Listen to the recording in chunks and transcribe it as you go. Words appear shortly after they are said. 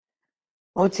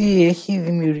Ό,τι έχει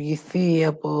δημιουργηθεί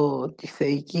από τη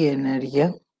θεϊκή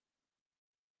ενέργεια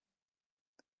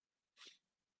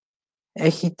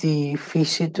έχει τη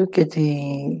φύση του και τη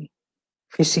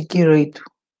φυσική ροή του.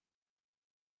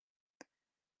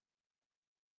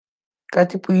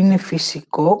 Κάτι που είναι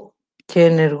φυσικό και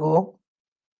ενεργό,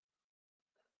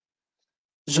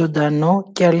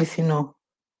 ζωντανό και αληθινό.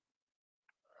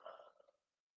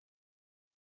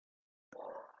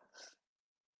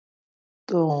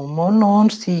 Το μόνο όν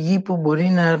στη γη που μπορεί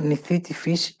να αρνηθεί τη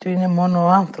φύση του είναι μόνο ο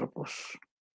άνθρωπος.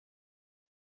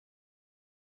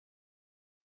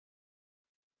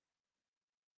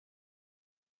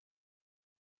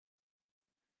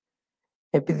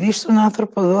 Επειδή στον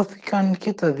άνθρωπο δόθηκαν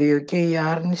και τα δύο, και η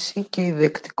άρνηση και η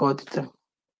δεκτικότητα.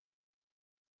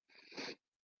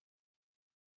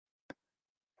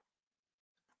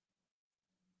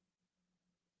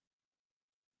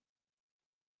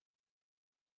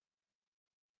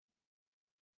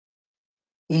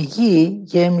 Η γη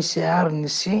γέμισε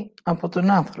άρνηση από τον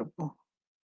άνθρωπο.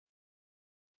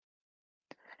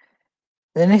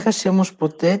 Δεν έχασε όμως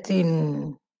ποτέ την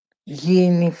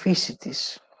γήινη φύση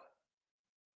της.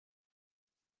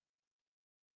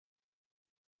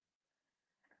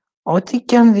 Ό,τι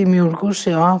κι αν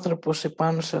δημιουργούσε ο άνθρωπος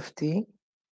επάνω σε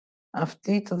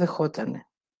αυτή το δεχότανε.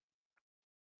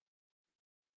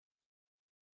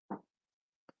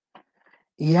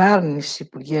 Η άρνηση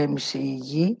που γέμισε η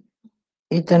γη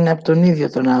ήταν από τον ίδιο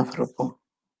τον άνθρωπο.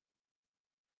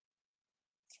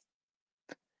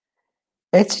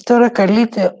 Έτσι τώρα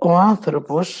καλείται ο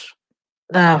άνθρωπος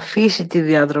να αφήσει τη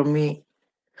διαδρομή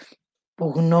που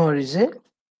γνώριζε,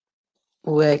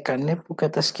 που έκανε, που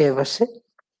κατασκεύασε,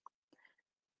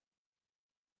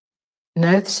 να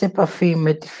έρθει σε επαφή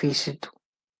με τη φύση του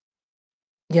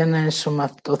για να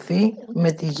ενσωματωθεί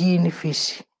με τη γήινη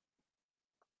φύση.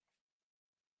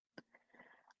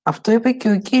 Αυτό είπε και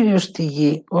ο Κύριος στη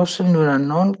γη, ως εν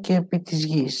ουρανών και επί της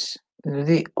γης,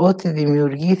 δηλαδή ό,τι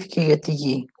δημιουργήθηκε για τη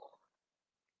γη.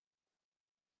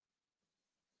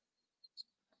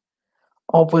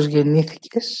 Όπως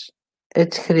γεννήθηκες,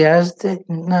 έτσι χρειάζεται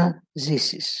να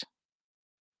ζήσεις.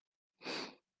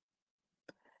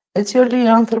 Έτσι όλοι οι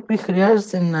άνθρωποι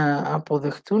χρειάζεται να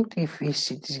αποδεχτούν τη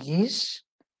φύση της γης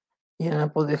για να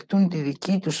αποδεχτούν τη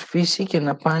δική τους φύση και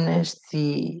να πάνε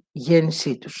στη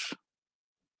γέννησή τους.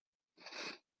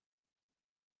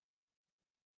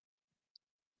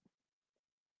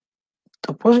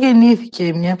 Το πώς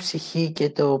γεννήθηκε μια ψυχή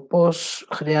και το πώς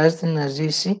χρειάζεται να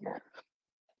ζήσει,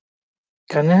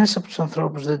 κανένας από τους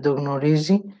ανθρώπους δεν το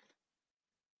γνωρίζει,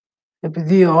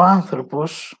 επειδή ο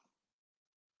άνθρωπος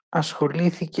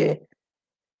ασχολήθηκε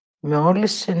με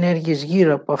όλες τις ενέργειες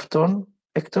γύρω από αυτόν,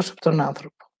 εκτός από τον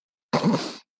άνθρωπο.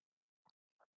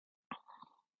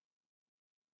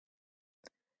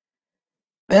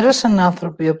 Πέρασαν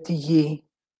άνθρωποι από τη γη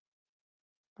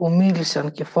που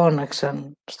μίλησαν και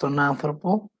φώναξαν στον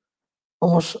άνθρωπο,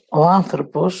 όμως ο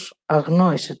άνθρωπος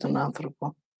αγνόησε τον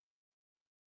άνθρωπο.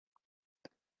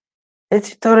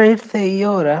 Έτσι τώρα ήρθε η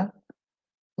ώρα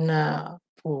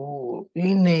που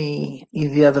είναι η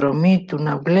διαδρομή του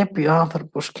να βλέπει ο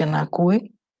άνθρωπος και να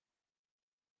ακούει,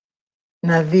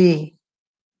 να δει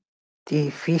τη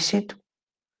φύση του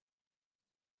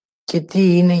και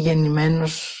τι είναι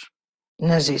γεννημένος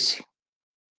να ζήσει.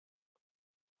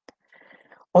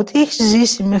 Ό,τι έχεις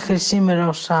ζήσει μέχρι σήμερα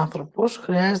ως άνθρωπος,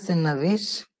 χρειάζεται να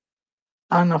δεις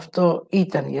αν αυτό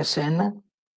ήταν για σένα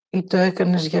ή το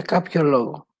έκανες για κάποιο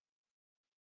λόγο.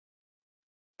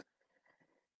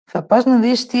 Θα πας να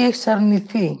δεις τι έχεις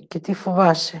αρνηθεί και τι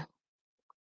φοβάσαι.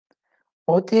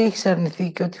 Ό,τι έχεις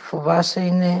αρνηθεί και ό,τι φοβάσαι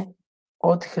είναι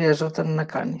ό,τι χρειαζόταν να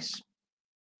κάνεις.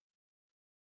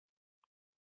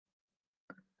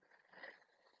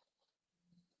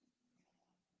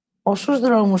 Όσους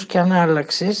δρόμους κι αν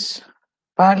άλλαξες,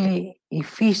 πάλι η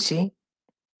φύση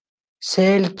σε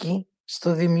έλκει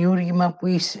στο δημιούργημα που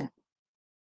είσαι.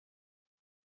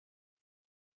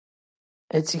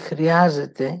 Έτσι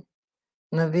χρειάζεται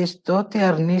να δεις το ότι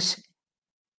αρνείσαι,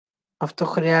 αυτό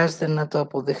χρειάζεται να το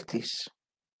αποδεχτείς.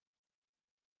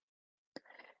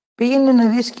 Πήγαινε να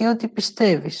δεις και ό,τι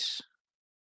πιστεύεις.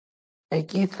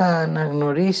 Εκεί θα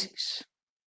αναγνωρίσεις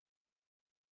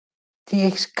τι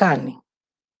έχεις κάνει.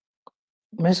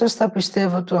 Μέσα στα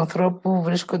πιστεύω του ανθρώπου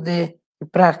βρίσκονται οι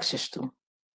πράξεις του.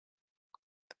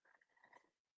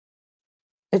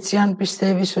 Έτσι αν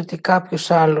πιστεύεις ότι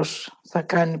κάποιος άλλος θα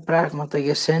κάνει πράγματα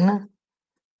για σένα,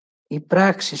 η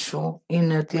πράξη σου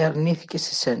είναι ότι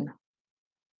αρνήθηκες εσένα.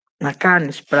 Να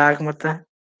κάνεις πράγματα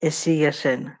εσύ για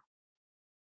σένα.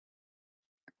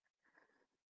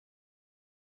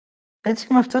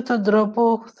 Έτσι με αυτόν τον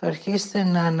τρόπο θα αρχίσετε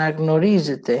να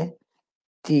αναγνωρίζετε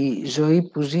τη ζωή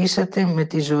που ζήσατε με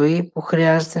τη ζωή που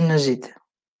χρειάζεται να ζείτε.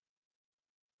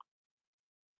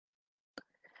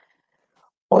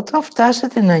 Όταν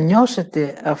φτάσετε να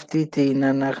νιώσετε αυτή την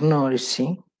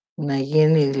αναγνώριση, να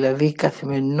γίνει δηλαδή η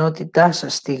καθημερινότητά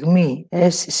σας στιγμή,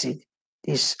 αίσθηση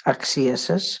της αξίας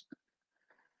σας,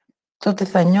 τότε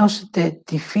θα νιώσετε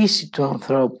τη φύση του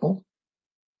ανθρώπου,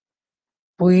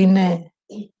 που είναι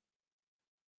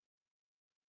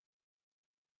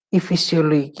η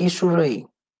φυσιολογική σου ροή.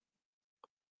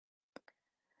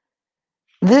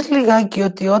 Δες λιγάκι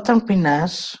ότι όταν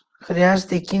πεινάς,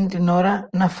 χρειάζεται εκείνη την ώρα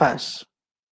να φας.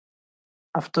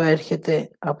 Αυτό έρχεται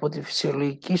από τη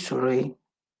φυσιολογική σου ροή.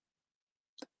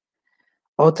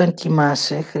 Όταν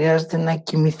κοιμάσαι, χρειάζεται να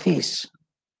κοιμηθείς.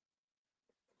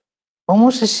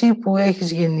 Όμως εσύ που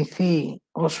έχεις γεννηθεί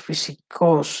ως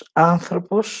φυσικός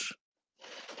άνθρωπος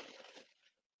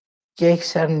και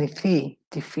έχεις αρνηθεί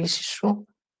τη φύση σου,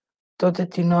 τότε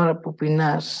την ώρα που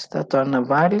πεινάς θα το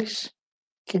αναβάλεις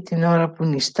και την ώρα που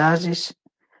νηστάζεις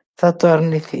θα το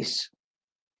αρνηθείς.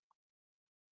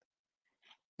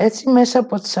 Έτσι μέσα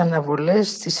από τις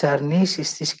αναβολές, τις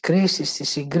αρνήσεις, τις κρίσεις, τις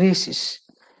συγκρίσεις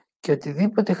και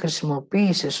οτιδήποτε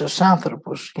χρησιμοποίησες ως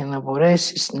άνθρωπος για να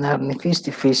μπορέσεις να αρνηθείς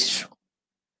τη φύση σου,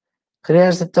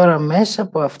 χρειάζεται τώρα μέσα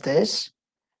από αυτές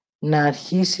να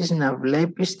αρχίσεις να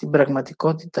βλέπεις την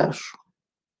πραγματικότητά σου.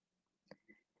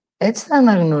 Έτσι θα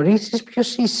αναγνωρίσεις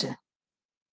ποιος είσαι.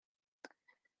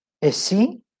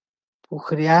 Εσύ που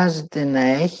χρειάζεται να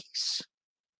έχεις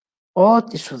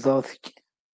ό,τι σου δόθηκε.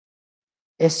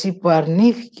 Εσύ που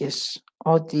αρνήθηκες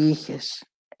ό,τι είχες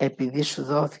επειδή σου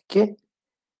δόθηκε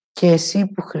και εσύ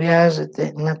που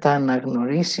χρειάζεται να τα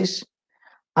αναγνωρίσεις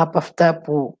από αυτά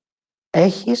που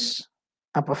έχεις,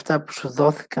 από αυτά που σου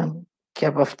δόθηκαν και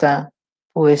από αυτά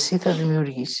που εσύ θα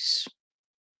δημιουργήσεις.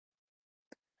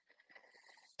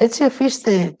 Έτσι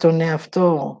αφήστε τον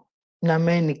εαυτό να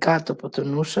μένει κάτω από το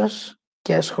νου σας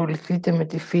και ασχοληθείτε με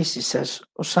τη φύση σας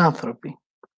ως άνθρωποι.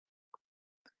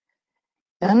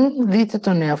 Αν δείτε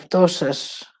τον εαυτό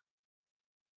σας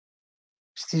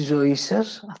στη ζωή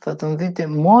σας, θα τον δείτε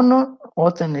μόνο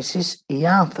όταν εσείς οι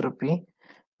άνθρωποι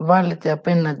βάλετε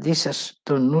απέναντί σας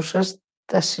το νου σας,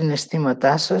 τα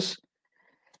συναισθήματά σας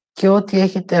και ό,τι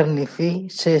έχετε αρνηθεί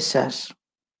σε εσάς.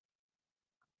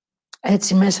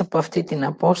 Έτσι μέσα από αυτή την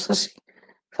απόσταση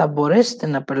θα μπορέσετε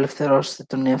να απελευθερώσετε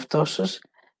τον εαυτό σας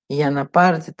για να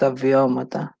πάρετε τα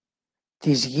βιώματα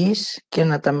της γης και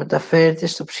να τα μεταφέρετε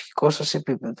στο ψυχικό σας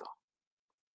επίπεδο.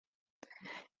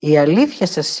 Η αλήθεια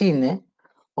σας είναι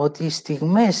ότι οι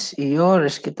στιγμές, οι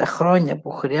ώρες και τα χρόνια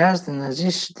που χρειάζεται να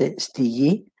ζήσετε στη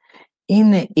γη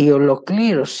είναι η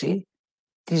ολοκλήρωση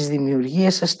της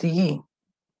δημιουργίας σας στη γη.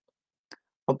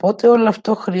 Οπότε όλο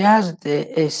αυτό χρειάζεται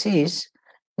εσείς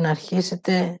να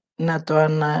αρχίσετε να το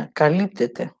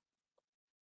ανακαλύπτετε.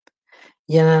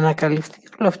 Για να ανακαλυφθεί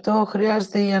όλο αυτό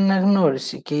χρειάζεται η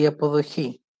αναγνώριση και η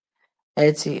αποδοχή.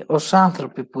 Έτσι, ως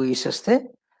άνθρωποι που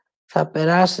είσαστε, θα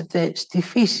περάσετε στη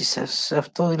φύση σας, σε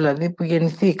αυτό δηλαδή που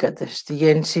γεννηθήκατε, στη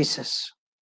γέννησή σας.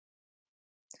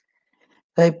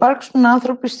 Θα υπάρξουν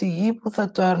άνθρωποι στη γη που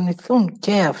θα το αρνηθούν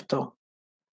και αυτό.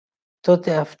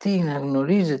 Τότε αυτοί να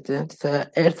γνωρίζετε ότι θα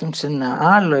έρθουν σε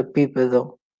ένα άλλο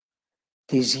επίπεδο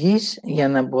της γης για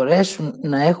να μπορέσουν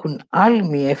να έχουν άλλη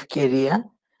μια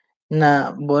ευκαιρία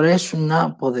να μπορέσουν να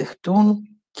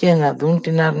αποδεχτούν και να δουν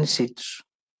την άρνησή τους.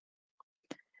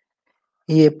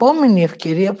 Η επόμενη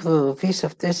ευκαιρία που θα δοθεί σε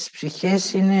αυτές τις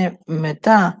ψυχές είναι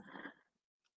μετά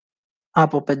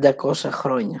από 500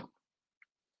 χρόνια.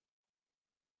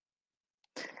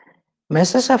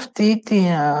 Μέσα σε αυτή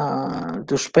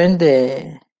τους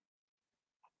 5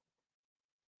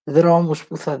 δρόμους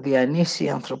που θα διανύσει η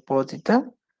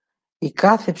ανθρωπότητα, η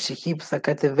κάθε ψυχή που θα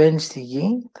κατεβαίνει στη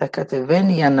γη θα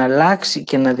κατεβαίνει για να αλλάξει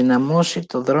και να δυναμώσει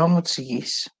το δρόμο της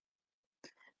γης.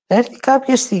 Θα έρθει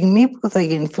κάποια στιγμή που θα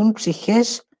γεννηθούν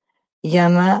ψυχές για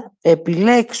να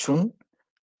επιλέξουν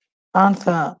αν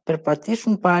θα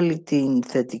περπατήσουν πάλι την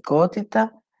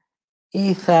θετικότητα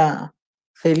ή θα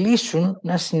θελήσουν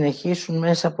να συνεχίσουν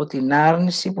μέσα από την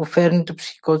άρνηση που φέρνει το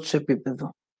ψυχικό τους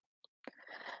επίπεδο.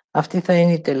 Αυτή θα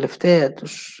είναι η τελευταία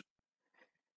τους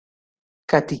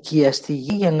κατοικία στη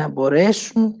γη για να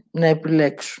μπορέσουν να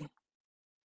επιλέξουν.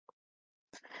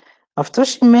 Αυτό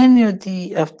σημαίνει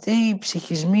ότι αυτοί οι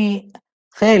ψυχισμοί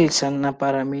θέλησαν να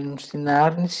παραμείνουν στην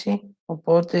άρνηση,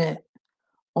 οπότε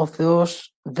ο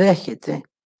Θεός δέχεται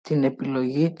την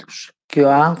επιλογή τους και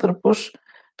ο άνθρωπος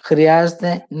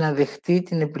χρειάζεται να δεχτεί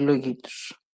την επιλογή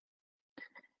τους.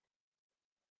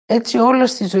 Έτσι όλα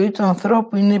στη ζωή του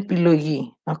ανθρώπου είναι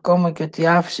επιλογή, ακόμα και ότι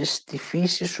άφησες τη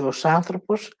φύση σου ως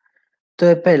άνθρωπος, το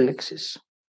επέλεξες.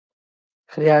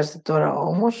 Χρειάζεται τώρα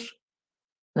όμως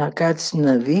να κάτσεις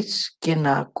να δεις και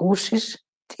να ακούσεις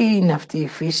τι είναι αυτή η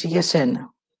φύση για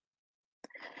σένα.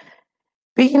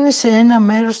 Πήγαινε σε ένα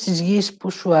μέρος της γης που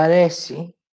σου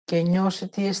αρέσει και νιώσε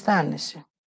τι αισθάνεσαι.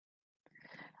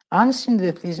 Αν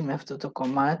συνδεθείς με αυτό το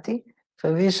κομμάτι,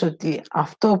 θα δεις ότι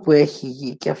αυτό που έχει η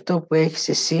γη και αυτό που έχεις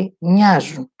εσύ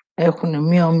μοιάζουν, έχουν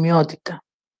μία ομοιότητα.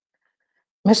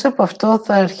 Μέσα από αυτό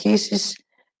θα αρχίσεις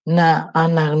να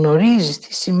αναγνωρίζεις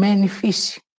τι σημαίνει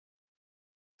φύση.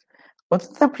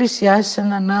 Όταν θα πλησιάσεις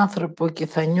έναν άνθρωπο και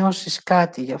θα νιώσεις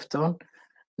κάτι γι' αυτόν,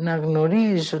 να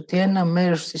γνωρίζεις ότι ένα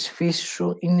μέρος της φύσης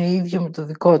σου είναι ίδιο με το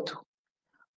δικό του.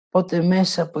 Οπότε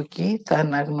μέσα από εκεί θα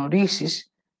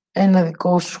αναγνωρίσεις ένα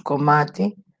δικό σου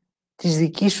κομμάτι της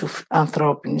δικής σου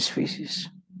ανθρώπινης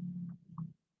φύσης.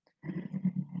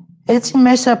 Έτσι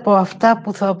μέσα από αυτά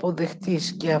που θα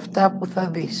αποδεχτείς και αυτά που θα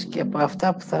δεις και από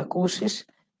αυτά που θα ακούσεις,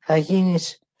 θα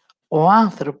γίνεις ο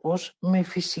άνθρωπος με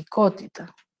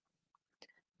φυσικότητα.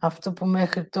 Αυτό που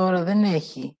μέχρι τώρα δεν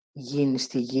έχει γίνει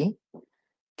στη γη,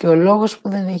 και ο λόγος που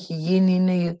δεν έχει γίνει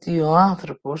είναι γιατί ο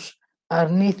άνθρωπος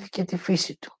αρνήθηκε τη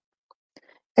φύση του.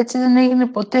 Έτσι δεν έγινε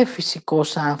ποτέ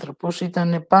φυσικός άνθρωπος,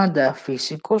 ήταν πάντα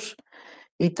αφύσικος,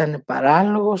 ήταν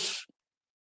παράλογος,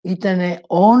 ήταν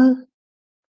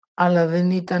αλλά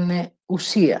δεν ήταν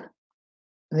ουσία.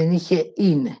 Δεν είχε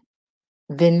είναι.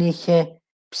 Δεν είχε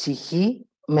ψυχή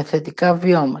με θετικά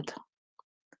βιώματα.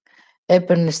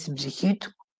 Έπαιρνε στην ψυχή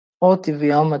του ό,τι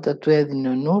βιώματα του έδινε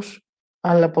ο νους,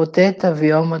 αλλά ποτέ τα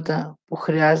βιώματα που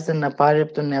χρειάζεται να πάρει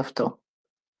από τον εαυτό.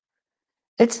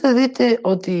 Έτσι θα δείτε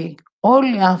ότι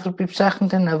όλοι οι άνθρωποι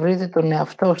ψάχνετε να βρείτε τον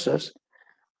εαυτό σας,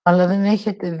 αλλά δεν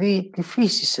έχετε δει τη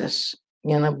φύση σας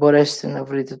για να μπορέσετε να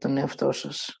βρείτε τον εαυτό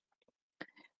σας.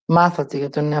 Μάθατε για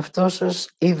τον εαυτό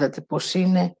σας, είδατε πώς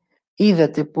είναι,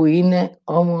 είδατε που είναι,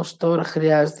 όμως τώρα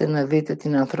χρειάζεται να δείτε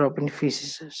την ανθρώπινη φύση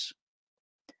σας.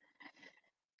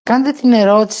 Κάντε την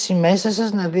ερώτηση μέσα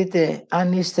σας να δείτε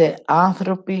αν είστε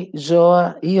άνθρωποι,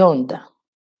 ζώα ή όντα.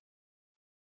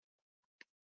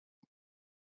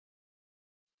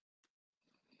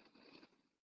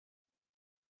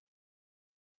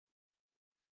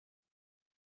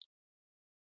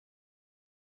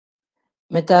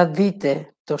 Μετά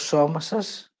δείτε το σώμα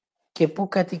σας και πού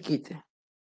κατοικείτε.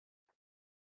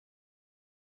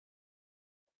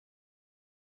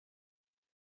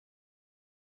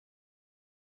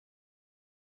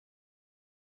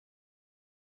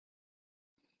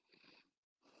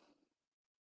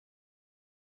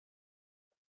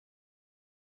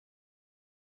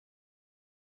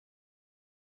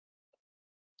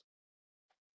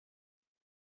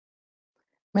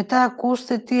 Μετά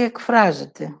ακούστε τι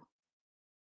εκφράζεται.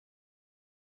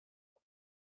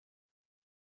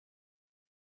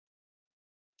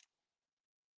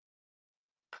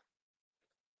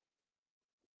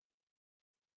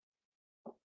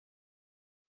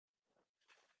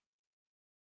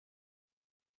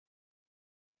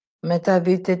 Μετά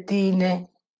δείτε τι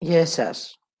είναι για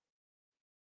εσάς.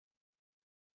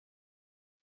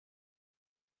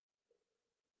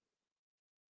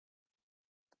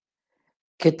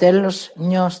 Και τέλος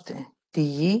νιώστε τη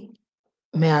γη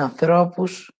με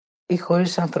ανθρώπους ή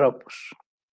χωρίς ανθρώπους.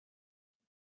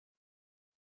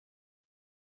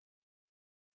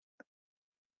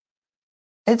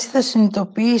 Έτσι θα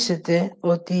συνειδητοποιήσετε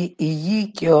ότι η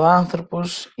γη και ο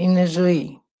άνθρωπος είναι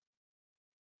ζωή.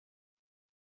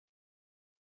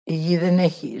 Η γη δεν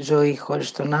έχει ζωή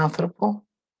χωρίς τον άνθρωπο,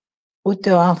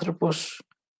 ούτε ο άνθρωπος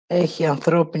έχει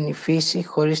ανθρώπινη φύση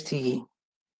χωρίς τη γη.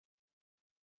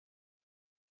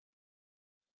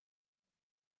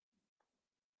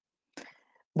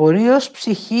 Μπορεί ως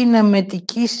ψυχή να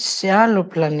μετικήσεις σε άλλο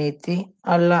πλανήτη,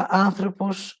 αλλά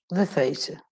άνθρωπος δεν θα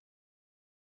είσαι.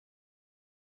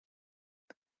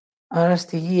 Άρα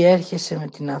στη γη έρχεσαι με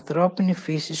την ανθρώπινη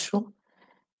φύση σου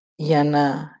για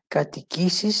να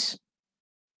κατοικήσεις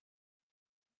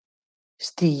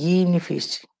στη γήινη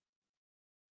φύση.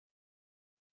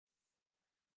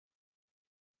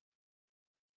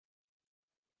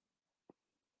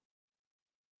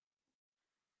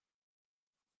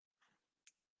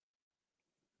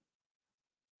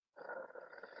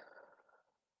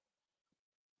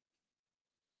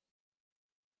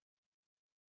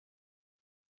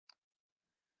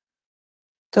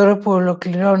 Τώρα που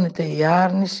ολοκληρώνεται η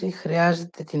άρνηση,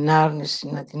 χρειάζεται την άρνηση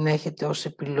να την έχετε ως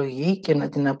επιλογή και να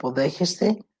την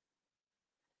αποδέχεστε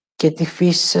και τη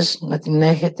φύση σας να την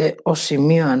έχετε ως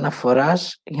σημείο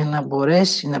αναφοράς για να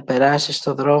μπορέσει να περάσει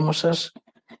στο δρόμο σας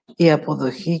η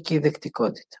αποδοχή και η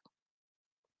δεκτικότητα.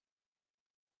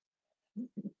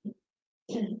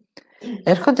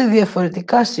 Έρχονται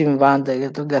διαφορετικά συμβάντα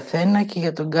για τον καθένα και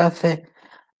για τον κάθε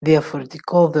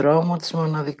διαφορετικό δρόμο της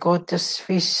μοναδικότητας της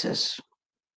φύσης σας.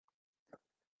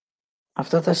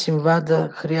 Αυτά τα συμβάντα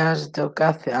χρειάζεται ο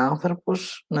κάθε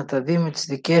άνθρωπος να τα δει με τις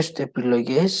δικές του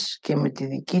επιλογές και με τη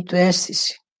δική του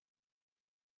αίσθηση.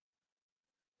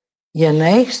 Για να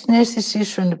έχεις την αίσθησή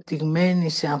σου ανεπτυγμένη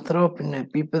σε ανθρώπινο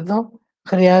επίπεδο,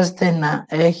 χρειάζεται να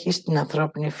έχεις την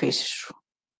ανθρώπινη φύση σου.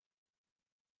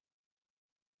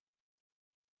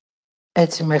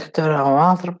 Έτσι μέχρι τώρα ο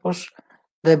άνθρωπος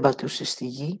δεν πατούσε στη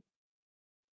γη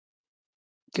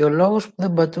και ο λόγος που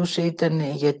δεν πατούσε ήταν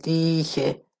γιατί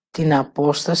είχε την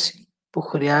απόσταση που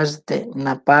χρειάζεται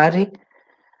να πάρει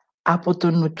από το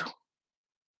νου του.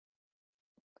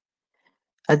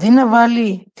 Αντί να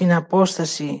βάλει την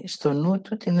απόσταση στο νου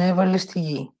του, την έβαλε στη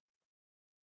γη.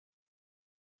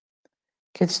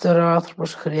 Και έτσι τώρα ο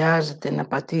άνθρωπος χρειάζεται να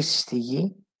πατήσει στη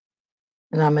γη,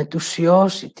 να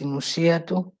μετουσιώσει την ουσία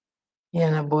του για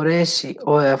να μπορέσει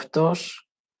ο εαυτός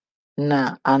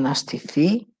να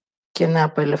αναστηθεί και να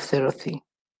απελευθερωθεί.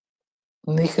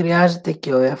 Δεν χρειάζεται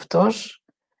και ο εαυτός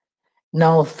να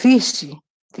οθήσει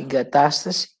την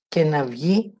κατάσταση και να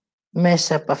βγει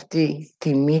μέσα από αυτή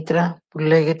τη μήτρα που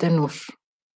λέγεται νους.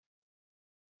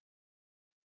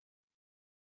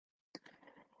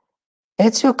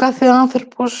 Έτσι ο κάθε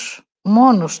άνθρωπος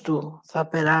μόνος του θα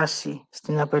περάσει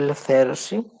στην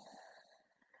απελευθέρωση,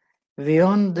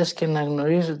 βιώνοντας και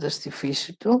αναγνωρίζοντας τη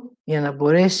φύση του για να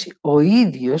μπορέσει ο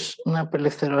ίδιος να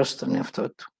απελευθερώσει τον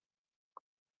εαυτό του.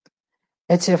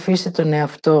 Έτσι αφήστε τον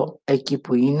εαυτό εκεί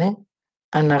που είναι,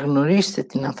 αναγνωρίστε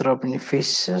την ανθρώπινη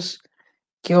φύση σας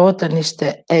και όταν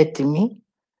είστε έτοιμοι,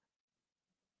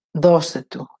 δώστε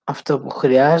του αυτό που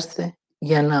χρειάζεται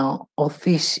για να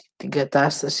οθήσει την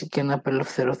κατάσταση και να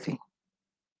απελευθερωθεί.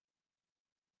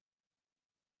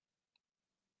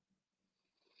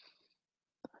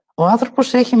 Ο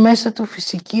άνθρωπος έχει μέσα του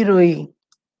φυσική ροή.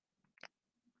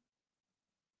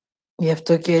 Γι'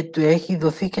 αυτό και του έχει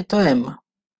δοθεί και το αίμα.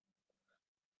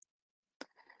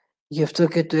 Γι' αυτό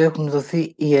και του έχουν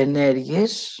δοθεί οι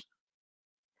ενέργειες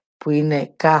που είναι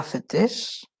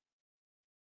κάθετες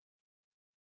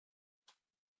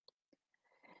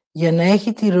για να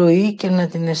έχει τη ροή και να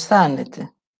την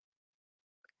αισθάνεται.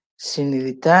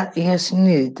 Συνειδητά ή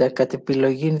ασυνείδητα, κατ'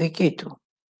 επιλογή δική του.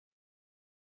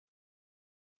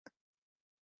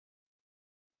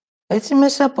 Έτσι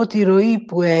μέσα από τη ροή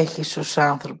που έχεις ως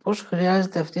άνθρωπος,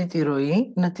 χρειάζεται αυτή τη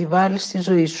ροή να τη βάλεις στη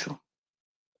ζωή σου.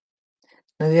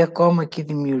 Δηλαδή ακόμα και η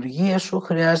δημιουργία σου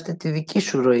χρειάζεται τη δική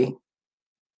σου ροή.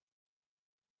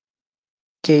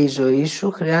 Και η ζωή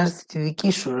σου χρειάζεται τη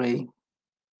δική σου ροή.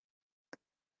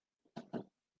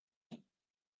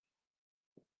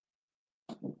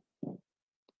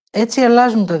 Έτσι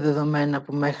αλλάζουν τα δεδομένα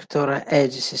που μέχρι τώρα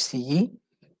έζησες στη γη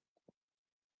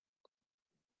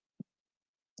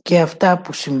και αυτά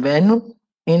που συμβαίνουν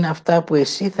είναι αυτά που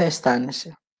εσύ θα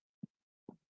αισθάνεσαι.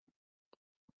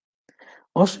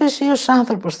 Όσο εσύ ως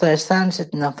άνθρωπος θα αισθάνεσαι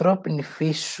την ανθρώπινη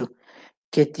φύση σου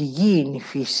και τη γήινη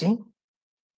φύση,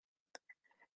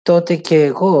 τότε και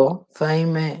εγώ θα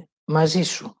είμαι μαζί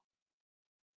σου.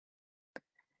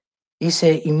 Είσαι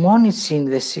η μόνη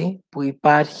σύνδεση που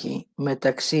υπάρχει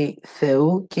μεταξύ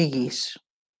Θεού και γης.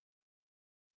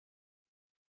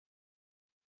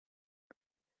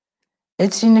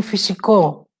 Έτσι είναι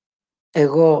φυσικό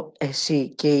εγώ,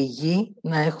 εσύ και η γη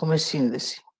να έχουμε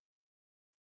σύνδεση.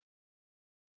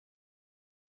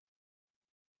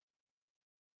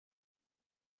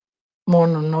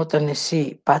 Μόνον όταν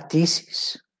εσύ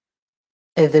πατήσεις,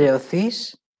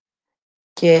 εδραιωθείς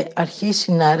και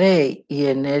αρχίσει να ρέει η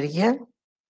ενέργεια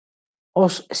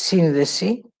ως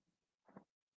σύνδεση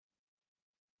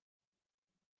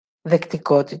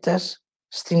δεκτικότητας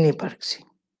στην ύπαρξη.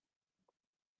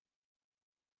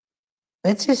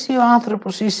 Έτσι εσύ ο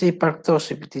άνθρωπος είσαι υπαρκτός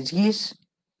επί της γης,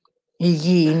 η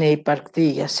γη είναι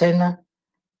υπαρκτή για σένα,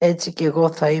 έτσι και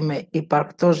εγώ θα είμαι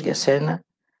υπαρκτός για σένα,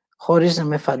 χωρίς να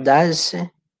με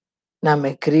φαντάζεσαι, να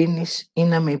με κρίνεις ή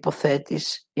να με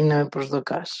υποθέτεις ή να με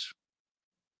προσδοκάς.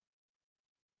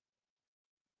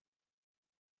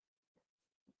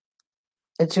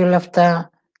 Έτσι όλα αυτά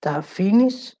τα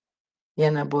αφήνεις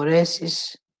για να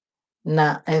μπορέσεις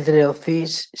να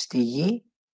εδραιωθείς στη γη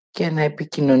και να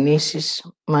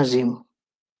επικοινωνήσεις μαζί μου.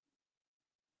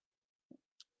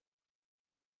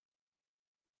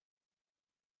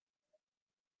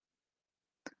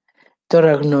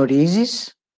 Τώρα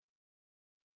γνωρίζεις,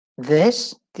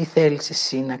 δες τι θέλεις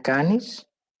εσύ να κάνεις,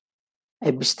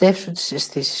 εμπιστεύσου τις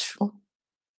αισθήσεις σου,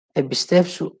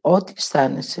 εμπιστεύσου ό,τι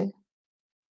αισθάνεσαι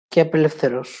και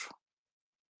απελευθερώσου.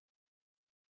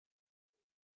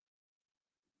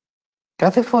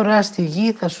 Κάθε φορά στη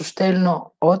γη θα σου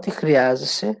στέλνω ό,τι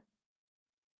χρειάζεσαι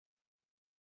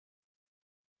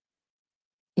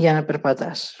για να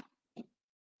περπατάς.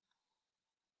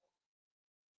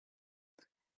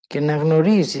 και να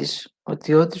γνωρίζεις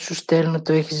ότι ό,τι σου στέλνω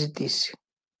το έχει ζητήσει.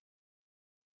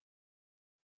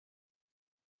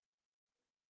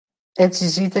 Έτσι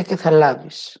ζήτα και θα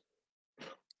λάβεις.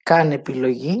 Κάνε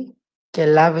επιλογή και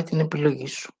λάβε την επιλογή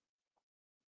σου.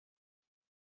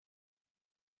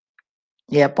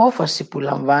 Η απόφαση που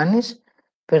λαμβάνεις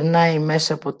περνάει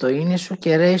μέσα από το είναι σου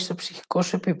και ρέει στο ψυχικό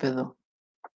σου επίπεδο.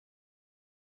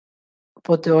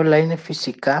 Οπότε όλα είναι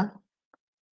φυσικά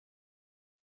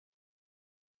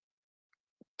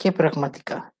και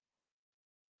πραγματικά.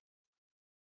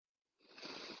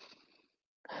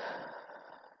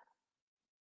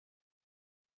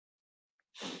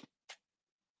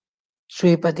 Σου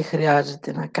είπα τι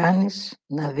χρειάζεται να κάνεις,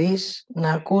 να δεις,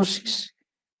 να ακούσεις,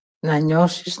 να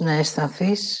νιώσεις, να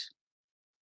αισθανθείς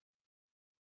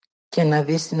και να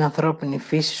δεις την ανθρώπινη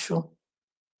φύση σου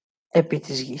επί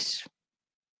της γης.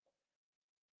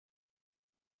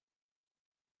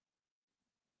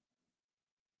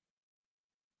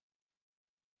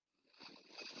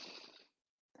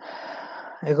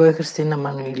 Εγώ η Χριστίνα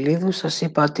Μανουηλίδου, σας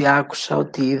είπα ότι άκουσα,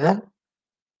 ότι είδα.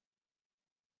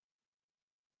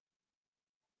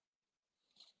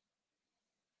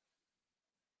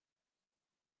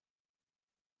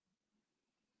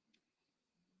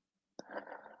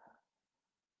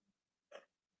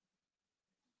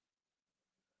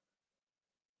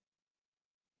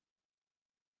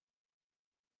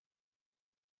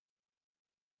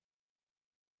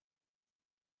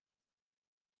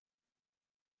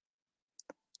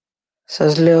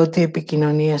 Σας λέω ότι η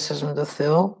επικοινωνία σας με το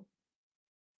Θεό,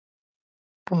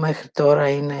 που μέχρι τώρα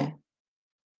είναι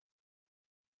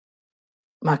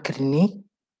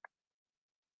μακρινή,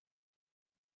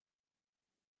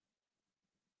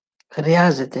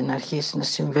 χρειάζεται να αρχίσει να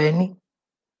συμβαίνει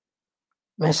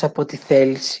μέσα από τη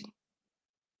θέληση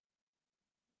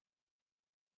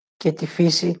και τη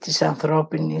φύση της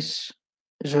ανθρώπινης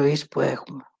ζωής που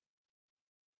έχουμε.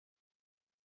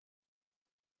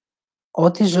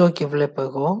 Ό,τι ζω και βλέπω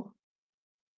εγώ,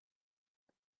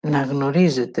 να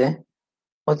γνωρίζετε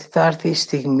ότι θα έρθει η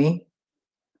στιγμή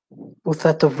που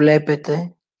θα το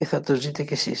βλέπετε και θα το ζείτε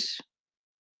κι εσείς.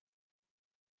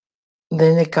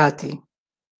 Δεν είναι κάτι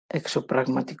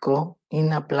εξωπραγματικό,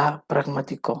 είναι απλά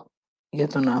πραγματικό για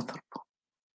τον άνθρωπο.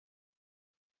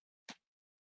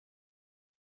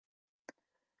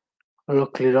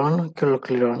 Ολοκληρώνω και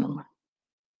ολοκληρώνομαι.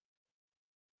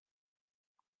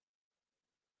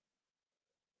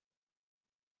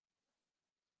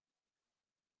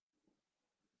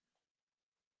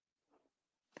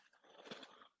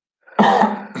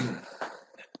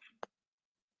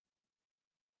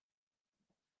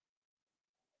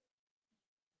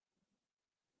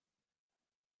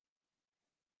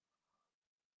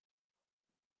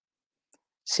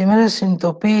 Σήμερα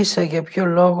συνειδητοποίησα για ποιο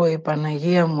λόγο η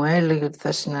Παναγία μου έλεγε ότι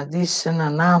θα συναντήσεις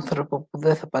έναν άνθρωπο που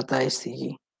δεν θα πατάει στη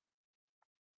γη.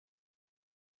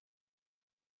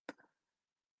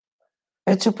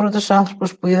 Έτσι ο πρώτος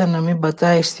άνθρωπος που είδα να μην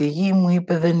πατάει στη γη μου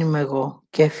είπε δεν είμαι εγώ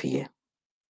και έφυγε.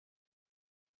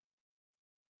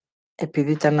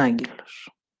 Επειδή ήταν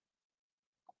άγγελος.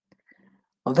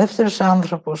 Ο δεύτερος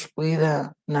άνθρωπος που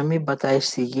είδα να μην πατάει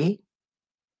στη γη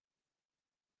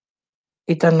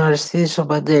ήταν ο Αριστίδης ο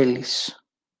Μπαντέλης,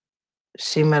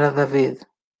 σήμερα Δαβίδ,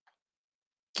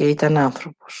 και ήταν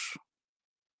άνθρωπος.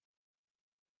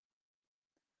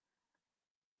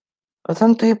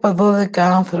 Όταν του είπα 12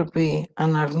 άνθρωποι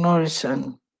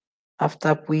αναγνώρισαν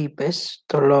αυτά που είπες,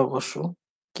 το λόγο σου,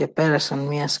 και πέρασαν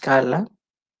μία σκάλα,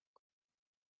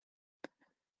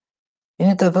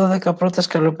 είναι τα 12 πρώτα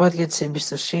σκαλοπάτια της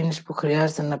εμπιστοσύνης που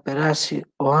χρειάζεται να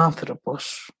περάσει ο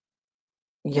άνθρωπος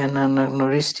για να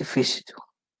αναγνωρίσει τη φύση του.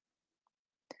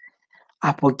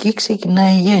 Από εκεί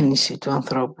ξεκινάει η γέννηση του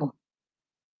ανθρώπου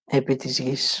επί της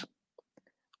γης.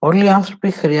 Όλοι οι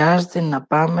άνθρωποι χρειάζεται να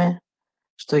πάμε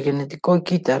στο γενετικό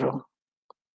κύτταρο,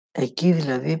 εκεί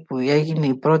δηλαδή που έγινε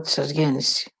η πρώτη σας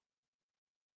γέννηση.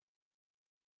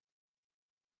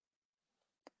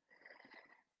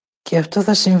 Και αυτό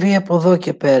θα συμβεί από εδώ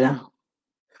και πέρα,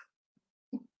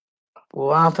 που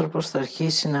ο άνθρωπος θα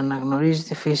αρχίσει να αναγνωρίζει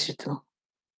τη φύση του.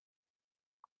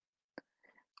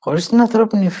 Χωρίς την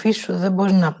ανθρώπινη φύση σου δεν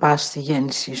μπορεί να πας στη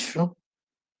γέννησή σου,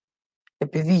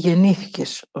 επειδή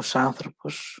γεννήθηκες ως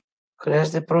άνθρωπος.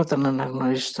 Χρειάζεται πρώτα να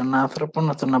αναγνωρίσεις τον άνθρωπο,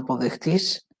 να τον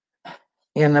αποδεχτείς,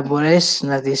 για να μπορέσεις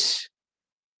να δεις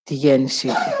τη γέννησή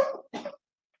του.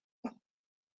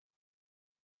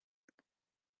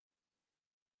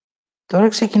 Τώρα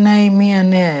ξεκινάει μία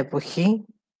νέα εποχή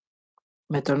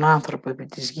με τον άνθρωπο επί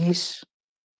της γης,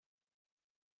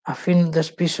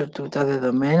 αφήνοντας πίσω του τα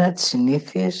δεδομένα, τις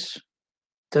συνήθειες,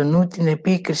 το νου, την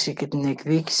επίκριση και την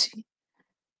εκδίκηση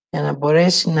για να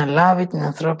μπορέσει να λάβει την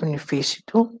ανθρώπινη φύση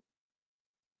του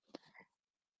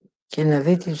και να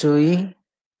δει τη ζωή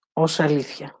ως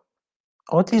αλήθεια.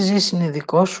 Ό,τι ζεις είναι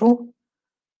δικό σου,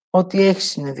 ό,τι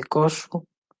έχεις είναι δικό σου,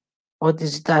 ό,τι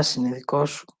ζητάς είναι δικό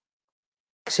σου.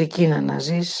 Ξεκίνα να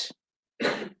ζεις,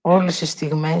 όλες οι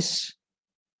στιγμές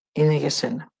είναι για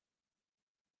σένα.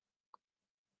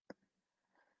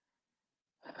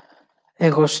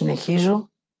 Εγώ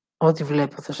συνεχίζω, ό,τι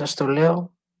βλέπω θα σας το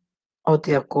λέω,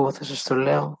 ό,τι ακούω θα σας το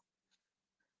λέω.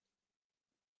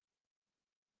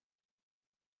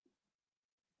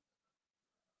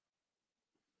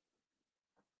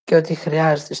 Και ό,τι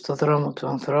χρειάζεται στο δρόμο του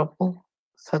ανθρώπου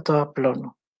θα το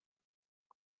απλώνω.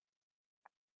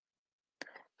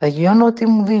 Θα γιώνω ό,τι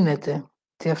μου δίνεται,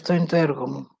 ότι αυτό είναι το έργο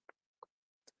μου.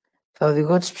 Θα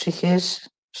οδηγώ τις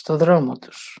ψυχές στο δρόμο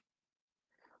τους.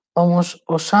 Όμως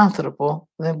ως άνθρωπο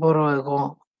δεν μπορώ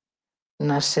εγώ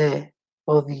να σε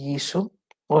οδηγήσω,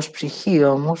 ως ψυχή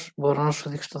όμως μπορώ να σου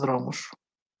δείξω το δρόμο σου.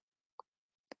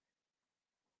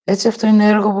 Έτσι αυτό είναι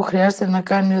έργο που χρειάζεται να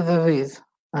κάνει ο Δαβίδ,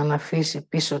 να αφήσει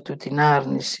πίσω του την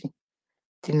άρνηση,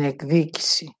 την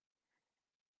εκδίκηση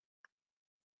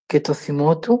και το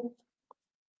θυμό του,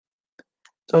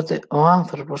 τότε ο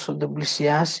άνθρωπος θα τον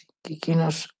πλησιάσει και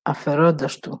εκείνος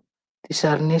αφαιρώντας του τις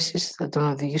αρνήσεις θα τον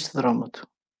οδηγεί στο δρόμο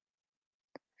του.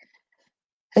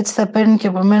 Έτσι θα παίρνει και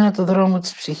από μένα το δρόμο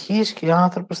της ψυχής και ο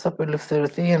άνθρωπος θα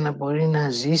απελευθερωθεί για να μπορεί να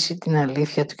ζήσει την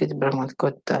αλήθεια του και την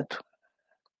πραγματικότητά του.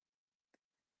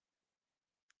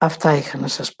 Αυτά είχα να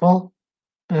σας πω.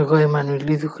 Εγώ η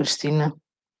Εμμανουηλίδου Χριστίνα,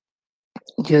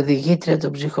 η οδηγήτρια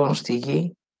των ψυχών στη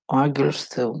γη, ο άγγελος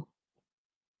του Θεού.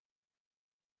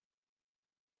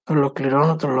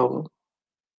 Ολοκληρώνω το λόγο.